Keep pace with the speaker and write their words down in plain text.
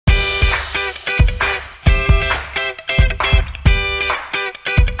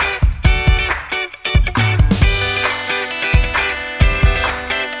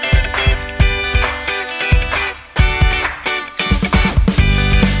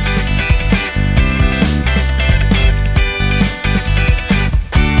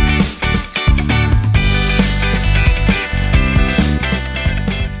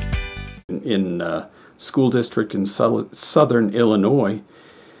school district in southern Illinois,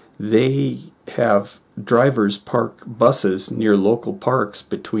 they have drivers park buses near local parks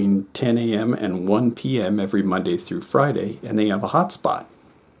between 10 a.m. and 1 p.m. every Monday through Friday, and they have a hotspot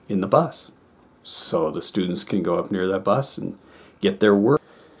in the bus. So the students can go up near that bus and get their work.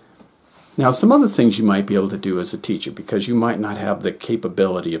 Now, some other things you might be able to do as a teacher, because you might not have the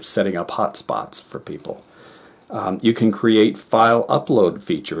capability of setting up hotspots for people. You can create file upload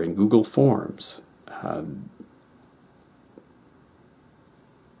feature in Google Forms.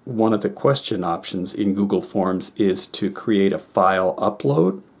 One of the question options in Google Forms is to create a file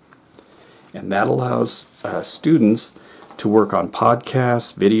upload, and that allows students to work on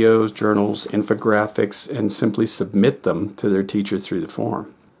podcasts, videos, journals, infographics, and simply submit them to their teacher through the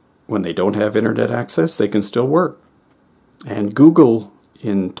form. When they don't have internet access, they can still work. And Google,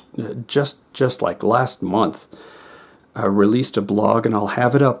 in just like last month, released a blog, and I'll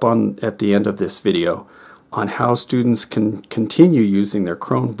have it up at the end of this video, on how students can continue using their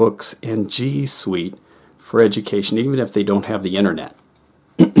Chromebooks and G Suite for education, even if they don't have the internet.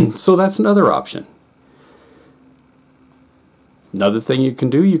 So that's another option. Another thing you can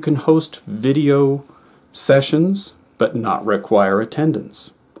do, you can host video sessions but not require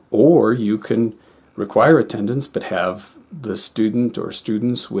attendance. Or you can require attendance but have the student or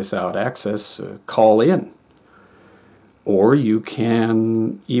students without access call in. Or you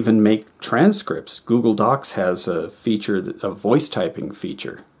can even make transcripts. Google Docs has a feature, a voice typing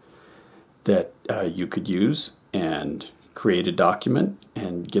feature, that you could use and create a document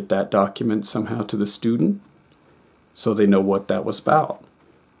and get that document somehow to the student so they know what that was about.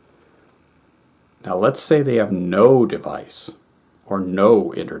 Now let's say they have no device or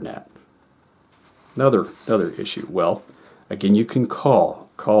no internet. Another issue. Well, again, you can call.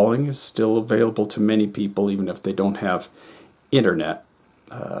 Calling is still available to many people, even if they don't have internet,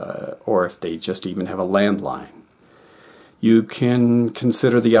 or if they just even have a landline. You can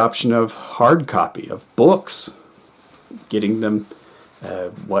consider the option of hard copy of books, getting them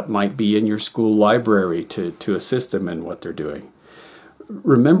what might be in your school library to assist them in what they're doing.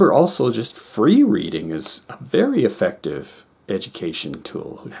 Remember also, just free reading is a very effective education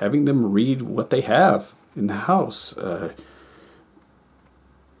tool. Having them read what they have in the house,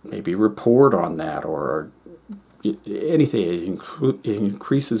 maybe report on that, or anything. It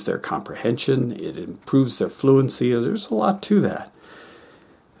increases their comprehension, it improves their fluency. There's a lot to that.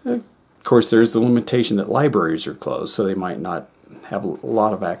 Of course, there's the limitation that libraries are closed, so they might not have a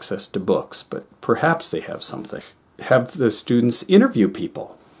lot of access to books, but perhaps they have something. Have the students interview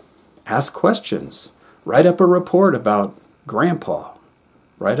people, ask questions, write up a report about Grandpa,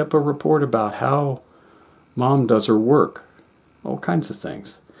 write up a report about how Mom does her work, all kinds of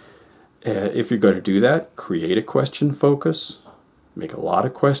things. If you're going to do that, create a question focus, make a lot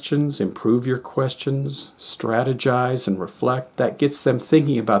of questions, improve your questions, strategize and reflect. That gets them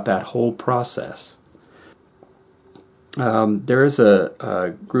thinking about that whole process. There is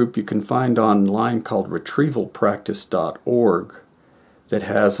a group you can find online called retrievalpractice.org that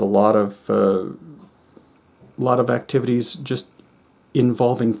has a lot of activities just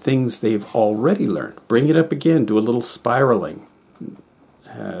involving things they've already learned. Bring it up again, do a little spiraling.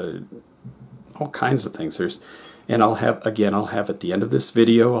 All kinds of things. And I'll have at the end of this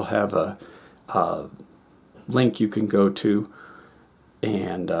video, I'll have a link you can go to,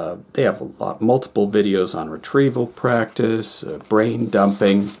 and they have multiple videos on retrieval practice, brain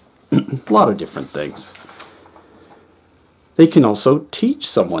dumping, a lot of different things. They can also teach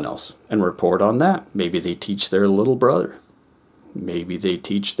someone else and report on that. Maybe they teach their little brother. Maybe they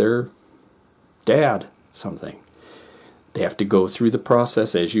teach their dad something. They have to go through the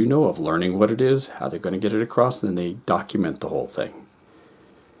process, as you know, of learning what it is, how they're going to get it across, and then they document the whole thing.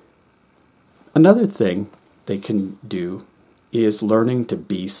 Another thing they can do is learning to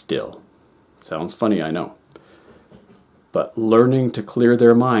be still. Sounds funny, I know. But learning to clear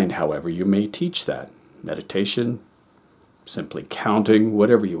their mind, however you may teach that, meditation, simply counting,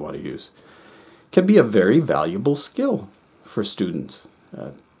 whatever you want to use, can be a very valuable skill for students.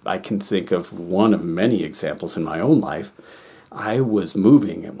 I can think of one of many examples in my own life. I was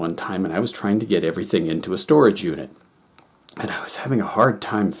moving at one time and I was trying to get everything into a storage unit. And I was having a hard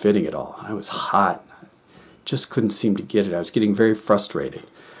time fitting it all. I was hot. Just couldn't seem to get it. I was getting very frustrated.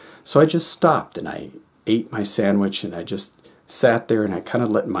 So I just stopped and I ate my sandwich and I just sat there and I kind of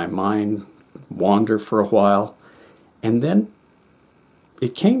let my mind wander for a while. And then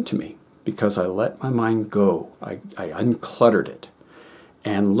it came to me because I let my mind go. I uncluttered it.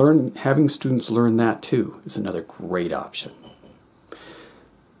 And having students learn that too is another great option.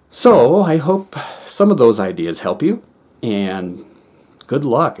 So I hope some of those ideas help you. And Good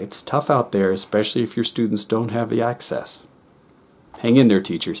luck. It's tough out there, especially if your students don't have the access. Hang in there,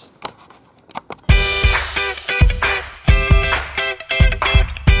 teachers.